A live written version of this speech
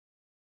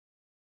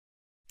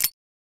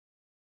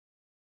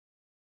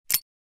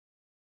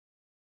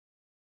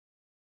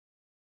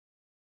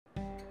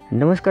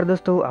नमस्कार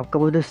दोस्तों, आपका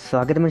बहुत बहुत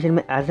स्वागत है मशीन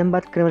में। आज हम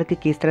बात करने वाले कि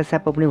किस तरह से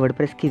आप अपनी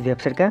वर्डप्रेस की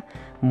वेबसाइट का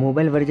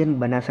मोबाइल वर्जन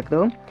बना सकते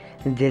हो।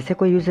 जैसे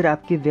कोई यूज़र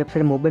आपकी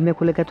वेबसाइट मोबाइल में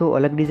खोलेगा तो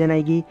अलग डिज़ाइन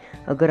आएगी,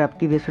 अगर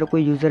आपकी वेबसाइट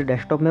कोई यूज़र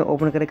डेस्कटॉप में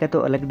ओपन करेगा तो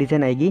अलग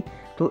डिज़ाइन आएगी।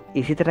 तो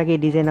इसी तरह की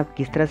डिज़ाइन आप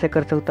किस तरह से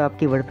कर सकते हो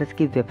आपकी वर्डप्रेस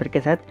की वेबसाइट के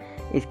साथ,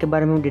 इसके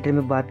बारे में हम डिटेल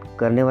में बात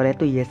करने वाले हैं।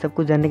 तो ये सब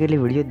कुछ जानने के लिए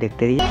वीडियो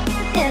देखते रहिए।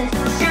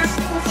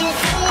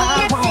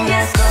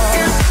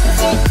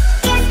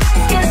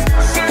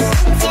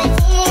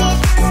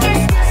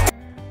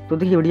 तो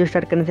देखिए, वीडियो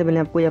स्टार्ट करने से पहले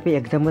आपको यहाँ पे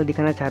एग्जांपल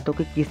दिखाना चाहता हूँ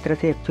कि किस तरह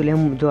से एक्चुअली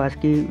हम जो आज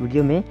की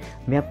वीडियो में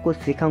मैं आपको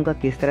सिखाऊंगा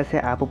किस तरह से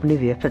आप अपनी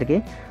वेबसाइट के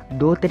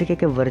दो तरीके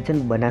के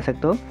वर्जन बना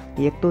सकते हो।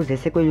 एक तो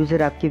जैसे कोई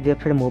यूज़र आपकी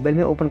वेबसाइट मोबाइल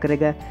में ओपन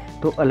करेगा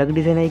तो अलग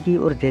डिज़ाइन आएगी,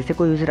 और जैसे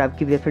कोई यूज़र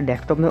आपकी वेबसाइट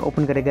डेस्कटॉप में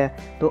ओपन करेगा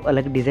तो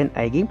अलग डिज़ाइन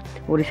आएगी।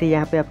 और इसे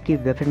यहाँ पर आपकी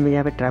वेबसाइट में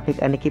यहाँ पर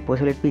ट्रैफिक आने की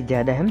पॉसिबिलिटी भी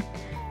ज़्यादा है,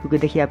 क्योंकि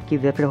देखिए आपकी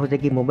वेबसाइट हो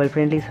जाएगी मोबाइल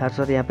फ्रेंडली, साथ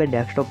साथ यहाँ पर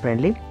डेस्कटॉप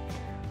फ्रेंडली।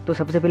 तो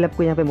सबसे पहले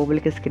आपको यहाँ पे मोबाइल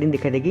की स्क्रीन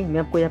दिखाई देगी। मैं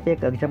आपको यहाँ पे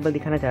एक एग्जांपल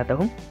दिखाना चाहता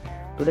हूँ।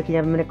 तो देखिए,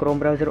 यहाँ पे मैंने क्रोम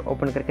ब्राउज़र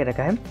ओपन करके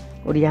रखा है,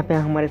 और यहाँ पे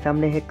हमारे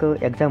सामने एक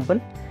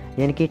एग्जांपल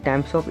यानी कि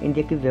टाइम्स ऑफ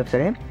इंडिया की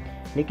वेबसाइट है।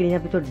 लेकिन यहाँ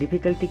पे तो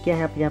डिफ़िकल्टी क्या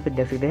है आप यहाँ पे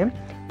देख सकते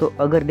हैं। तो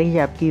अगर देखिए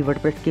आपकी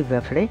वर्डप्रेस की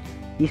वेबसाइट है,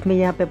 इसमें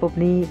यहाँ पे आप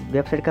अपनी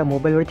वेबसाइट का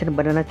मोबाइल वर्जन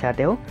बनाना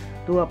चाहते हो,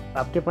 तो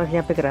आपके पास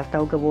यहाँ पे एक रास्ता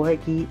होगा, वो है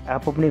कि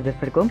आप अपनी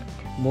वेबसाइट को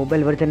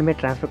मोबाइल वर्जन में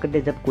ट्रांसफ़र कर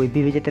दे। जब कोई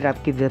भी विजिटर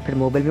आपकी वेबसाइट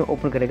मोबाइल में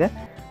ओपन करेगा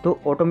तो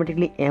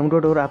ऑटोमेटिकली m.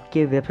 और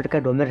आपके वेबसाइट का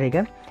डोमेन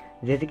रहेगा।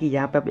 जैसे कि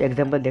यहाँ पे आप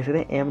एग्जांपल देख सकते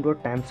हैं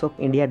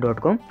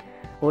m.timesofindia.com।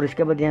 और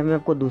इसके बाद यहाँ मैं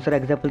आपको दूसरा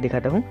एग्जांपल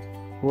दिखाता हूँ,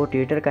 वो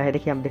ट्विटर का है।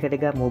 देखिए, आप दिखा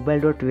देगा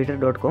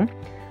mobile.twitter.com।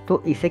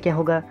 तो इससे क्या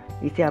होगा,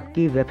 इससे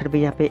आपकी वेबसाइट पे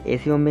यहाँ पे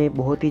SEO में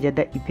बहुत ही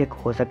ज़्यादा इफेक्ट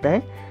हो सकता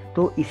है।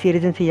 तो इसी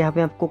रीज़न से यहाँ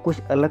पे आपको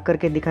कुछ अलग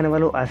करके दिखाने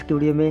वाला हूँ आज की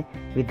वीडियो में।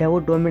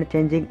 विदाउट डोमेन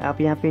चेंजिंग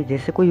आप यहाँ पे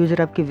जैसे कोई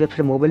यूज़र आपकी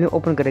वेबसाइट मोबाइल में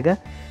ओपन करेगा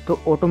तो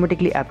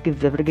ऑटोमेटिकली आपकी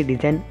वेबसाइट की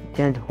डिज़ाइन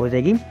चेंज हो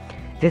जाएगी।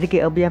 जैसे कि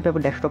अब यहाँ पे आप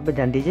डेस्कटॉप पे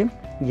जान दीजिए,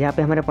 यहाँ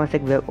पे हमारे पास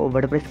एक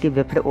वर्डप्रेस की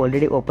वेबसाइट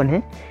ऑलरेडी ओपन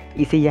है।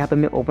 इसे यहाँ पे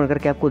मैं ओपन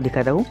करके आपको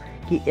दिखाता हूँ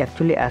कि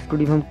एक्चुअली आज की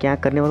वीडियो में हम क्या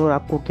करने वाले हैं और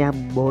आपको क्या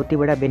बहुत ही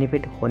बड़ा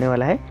बेनिफिट होने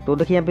वाला है। तो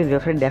देखिए, यहाँ पे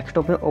वेबसाइट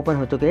डेस्कटॉप में ओपन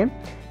हो चुके हैं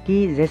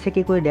कि जैसे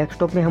कि कोई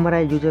डेस्कटॉप में हमारा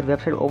यूज़र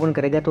वेबसाइट ओपन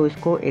करेगा तो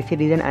इसको ऐसी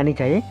डिज़ाइन आनी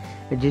चाहिए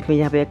जिसमें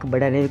यहाँ पे एक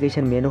बड़ा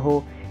नेविगेशन मेनू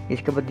हो।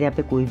 इसके बाद यहाँ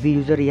पे कोई भी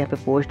यूज़र यहाँ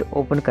पे पोस्ट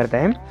ओपन करता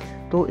है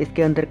तो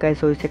इसके अंदर का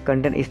इसे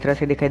कंटेंट इस तरह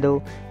से दिखाई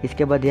दो।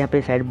 इसके बाद यहाँ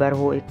पे साइड बार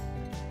हो,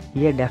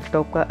 ये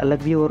डेस्कटॉप का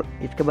अलग व्यू। और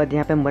इसके बाद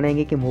यहाँ पे हम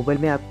बनाएंगे कि मोबाइल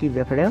में आपकी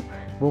वेबसाइट है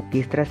वो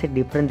किस तरह से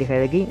डिफरेंट दिखाई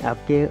देगी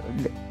आपके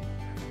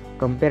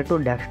कंपेयर टू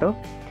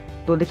डेस्कटॉप।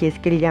 तो देखिए,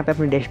 इसके लिए यहाँ पे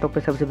अपने डेस्कटॉप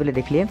पे सबसे पहले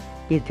देख लिए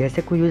कि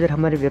जैसे कोई यूज़र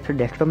हमारी वेबसाइट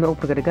डेस्कटॉप में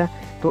ओपन करेगा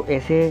तो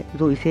ऐसे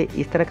जो इसे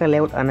इस तरह का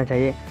लेआउट आना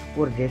चाहिए,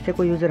 और जैसे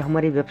कोई यूज़र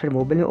हमारी वेबसाइट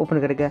मोबाइल में ओपन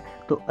करेगा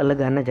तो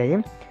अलग आना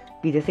चाहिए।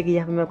 कि जैसे कि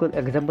यहाँ पे मैं आपको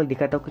एग्जांपल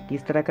दिखाता हूँ कि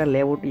किस तरह का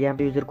लेआउट यहाँ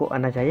पे यूज़र को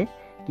आना चाहिए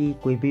कि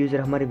कोई भी यूज़र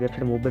हमारी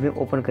वेबसाइट मोबाइल में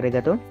ओपन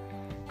करेगा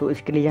तो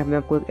इसके लिए यहाँ मैं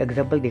आपको एक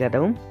एग्जांपल दिखाता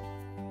हूँ।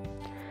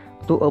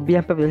 तो अब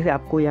यहाँ पे जैसे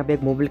आपको यहाँ पे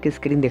एक मोबाइल की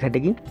स्क्रीन दिखा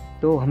देगी,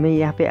 तो हमें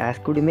यहाँ पे आज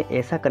की वीडियो में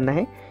ऐसा करना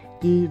है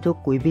कि जो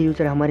कोई भी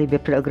यूज़र हमारी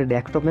वेबसाइट अगर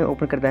डेस्कटॉप में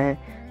ओपन करता है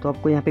तो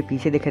आपको यहाँ पे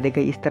पीछे दिखा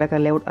देगा इस तरह का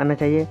लेआउट आना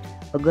चाहिए।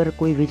 अगर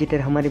कोई विजिटर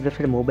हमारी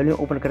वेबसाइट मोबाइल में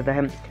ओपन करता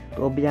है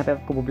तो अब यहाँ पे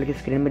आपको मोबाइल की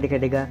स्क्रीन में दिखाई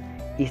देगा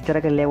इस तरह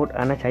का लेआउट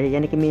आना चाहिए।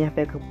 यानी कि मैं यहाँ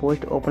पे एक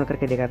पोस्ट ओपन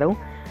करके दिखाता हूँ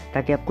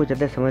ताकि आपको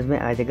ज़्यादा समझ में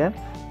आ जाएगा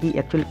कि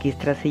एक्चुअल किस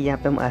तरह से यहाँ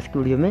पे हम आज की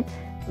वीडियो में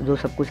जो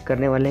सब कुछ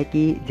करने वाले हैं।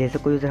 कि जैसे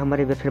कोई यूज़र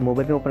हमारी वेबसाइट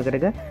मोबाइल में ओपन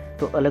करेगा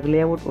तो अलग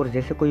लेआउट, और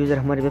जैसे कोई यूज़र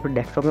हमारी वेबसाइट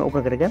डेस्कटॉप में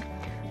ओपन करेगा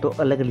तो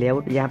अलग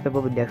लेआउट यहाँ पे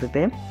आप देख सकते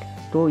हैं।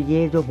 तो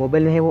ये जो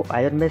मोबाइल में है वो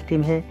आयरन बेस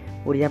थीम है,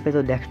 और यहाँ पे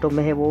जो डेस्कटॉप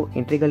में है वो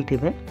इंटीग्रल थीम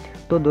है।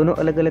 तो दोनों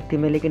अलग अलग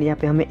थीम है, लेकिन यहाँ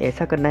पे हमें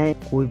ऐसा करना है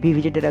कोई भी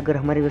विजिटर अगर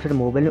हमारी वेबसाइट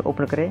मोबाइल में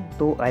ओपन करे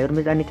तो आयरन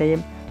बेस आनी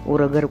चाहिए,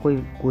 और अगर कोई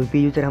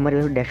भी यूज़र हमारी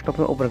वेबसाइट डेस्कटॉप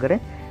में ओपन करे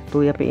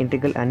तो यहाँ पे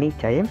इंटीग्रल आनी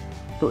चाहिए।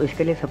 तो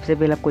इसके लिए सबसे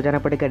पहले आपको जाना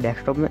पड़ेगा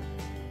डेस्कटॉप में।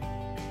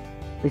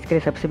 इसके लिए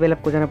सबसे पहले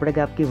आपको जाना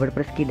पड़ेगा आपकी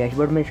वर्डप्रेस की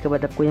डैशबोर्ड में। इसके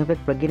बाद आपको यहाँ पे एक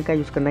प्लगइन का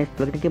यूज़ करना है। इस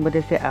प्लगइन की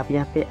मदद से आप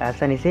यहाँ पे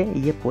आसानी से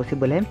ये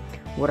पॉसिबल है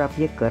और आप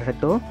ये कर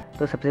सकते हो।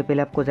 तो सबसे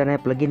पहले आपको जाना है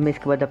प्लगइन में।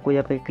 इसके बाद आपको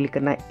यहाँ पे क्लिक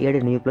करना है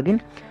ऐड न्यू प्लगइन,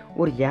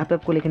 और यहाँ पे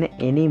आपको लिखना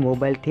है एनी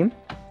मोबाइल थीम।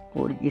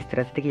 और इस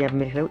तरह से देखिए, यहाँ पे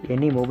मैं लिख रहा हूँ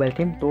एनी मोबाइल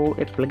थीम, तो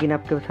एक प्लगइन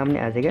आपके सामने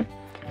आ जाएगा।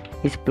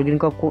 इस प्लगइन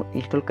को आपको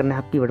इंस्टॉल करना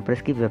है आपकी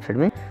वर्डप्रेस की वेबसाइट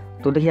में।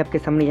 तो देखिए, आपके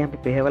सामने यहाँ पे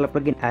पहले वाला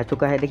प्लगइन आ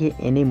चुका है। देखिए,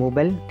 एनी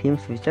मोबाइल थीम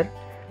फीचर।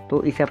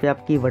 तो इसे आप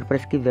आपकी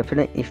वर्डप्रेस की वेबसाइट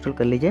में इंस्टॉल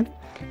कर लीजिए।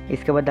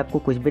 इसके बाद आपको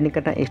कुछ भी नहीं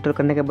करना। इंस्टॉल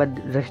करने के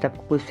बाद जस्ट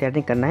आपको कुछ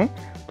सेटिंग करना है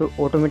तो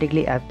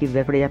ऑटोमेटिकली आपकी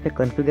वेबसाइट यहाँ पे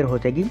कॉन्फ़िगर हो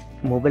जाएगी।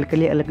 मोबाइल के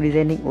लिए अलग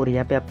डिज़ाइनिंग और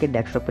यहाँ पे आपके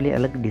डेस्कटॉप के लिए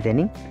अलग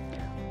डिज़ाइनिंग।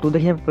 तो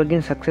देखिए, यहाँ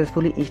प्लगइन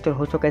सक्सेसफुली इंस्टॉल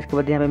हो चुका है। इसके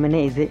बाद यहाँ पे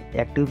मैंने इसे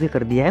एक्टिव भी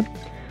कर दिया है।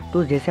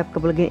 तो जैसे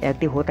आपका प्लगइन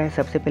एक्टिव होता है,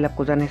 सबसे पहले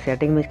आपको जाना है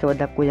सेटिंग में। इसके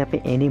बाद आपको यहाँ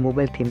पे एनी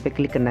मोबाइल थीम पे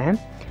क्लिक करना है।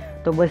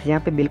 तो बस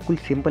यहाँ पे बिल्कुल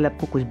सिंपल,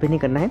 आपको कुछ भी नहीं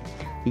करना है।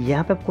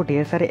 यहाँ पे आपको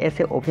ढेर सारे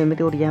ऐसे ऑप्शन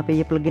मिलते हैं, और यहाँ पे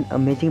ये प्लगइन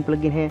अमेजिंग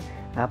प्लगइन है,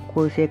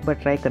 आपको इसे एक बार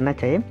ट्राई करना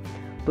चाहिए।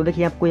 तो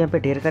देखिए, आपको यहाँ पे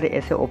ढेर सारे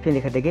ऐसे ऑप्शन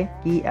दिखा देंगे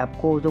कि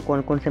आपको जो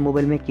कौन कौन से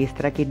मोबाइल में किस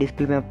तरह की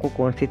डिस्प्ले में आपको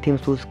कौन सी थीम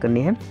चूज़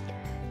करनी है।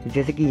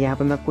 जैसे कि यहाँ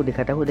पे मैं आपको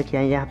दिखाता हूँ।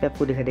 देखिए, यहाँ पे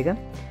आपको दिखा देगा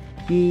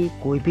कि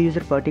कोई भी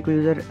यूज़र पर्टिकुलर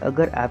यूज़र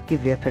अगर आपकी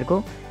वेबसाइट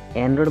को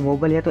एंड्रॉयड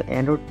मोबाइल या तो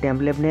एंड्रॉयड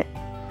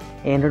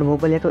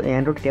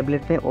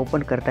टैबलेट में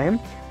ओपन करता है।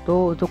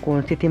 तो जो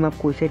कौन सी थीम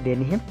आपको इसे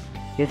देनी है,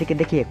 जैसे कि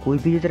देखिए कोई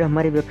भी यूज़र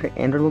हमारी वेबसाइट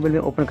एंड्रॉयड मोबाइल में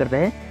ओपन करता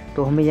है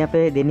तो हमें यहाँ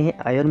पे देनी है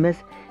आयरन मेश।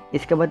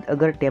 इसके बाद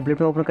अगर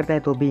टैबलेट में ओपन करता है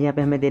तो भी यहाँ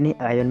पे हमें देनी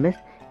है आयरन मेश।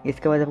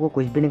 इसके बाद आपको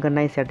कुछ भी नहीं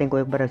करना है, सेटिंग को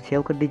एक बार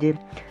सेव कर दीजिए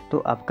तो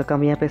आपका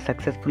काम यहाँ पे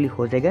सक्सेसफुली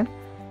हो जाएगा।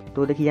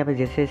 तो देखिए यहाँ पे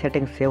जैसे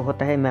सेटिंग सेव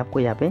होता है मैं आपको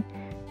यहाँ पे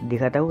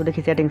दिखाता हूँ।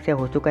 देखिए सेटिंग सेव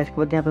हो चुका है। इसके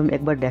बाद यहाँ पे हम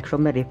एक बार डेस्कटॉप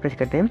में रिफ्रेश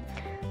करते हैं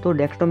तो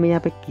डेस्कटॉप में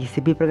यहाँ पे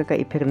किसी भी प्रकार का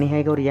इफेक्ट नहीं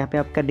आएगा और यहाँ पे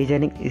आपका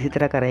डिजाइनिंग इसी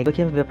तरह का रहेगा।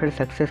 देखिए वेबसाइट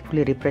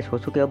सक्सेसफुली रिफ्रेश हो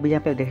चुकी है। अब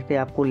यहाँ पे देखते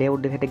हैं आपको लेआउट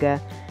दिखा देगा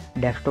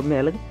डेस्कटॉप में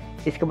अलग।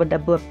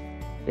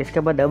 इसके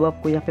बाद अब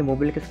आपको यहाँ पे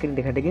मोबाइल की स्क्रीन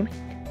दिखा देगी।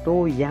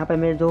 तो यहाँ पे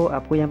मैं जो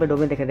आपको यहाँ पे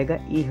डोमेन दिखा देगा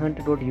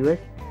ehunt.us,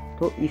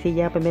 तो इसे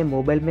यहाँ पे मैं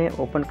मोबाइल में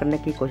ओपन करने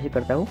की कोशिश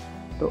करता हूँ।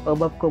 तो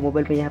अब आपको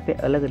मोबाइल पे यहाँ पे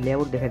अलग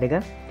लेआउट दिखा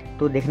देगा।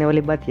 तो देखने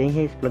वाली बात यही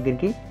है इस प्लगइन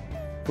की।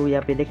 तो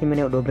यहाँ पे देखिए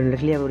मैंने डोमेन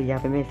रख लिया और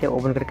यहाँ पे मैं इसे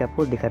ओपन करके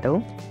आपको दिखाता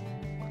हूँ।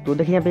 तो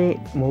देखिए यहाँ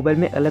पे मोबाइल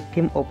में अलग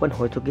थीम ओपन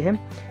हो चुकी है।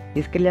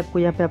 इसके लिए आपको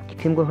यहाँ पे आपकी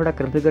थीम को थोड़ा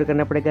कॉन्फ़िगर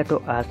करना पड़ेगा।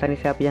 तो आसानी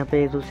से आप यहाँ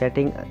पे जो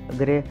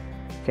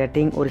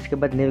सेटिंग और इसके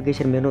बाद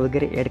नेविगेशन मेनू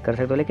वगैरह ऐड कर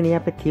सकते हो। लेकिन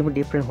यहाँ पे थीम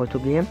डिफरेंट हो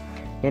चुकी है,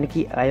 यानी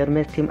कि आयरन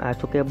मेश थीम आ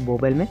चुके हैं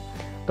मोबाइल में।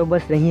 तो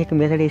बस यही एक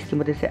मेथड है, इसकी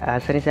मदद से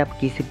आसानी से आप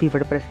किसी भी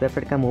वर्डप्रेस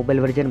वेबसाइट का मोबाइल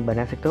वर्जन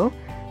बना सकते हो।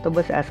 तो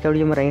बस आज का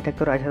वीडियो में रही तक।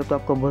 तो आशा तो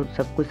आपको बहुत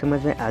सब कुछ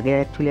समझ में आ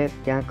गया एक्चुअली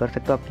क्या कर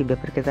सकते हो आपकी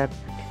वेबसाइट के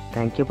साथ।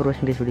 Thank you for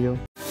watching this video.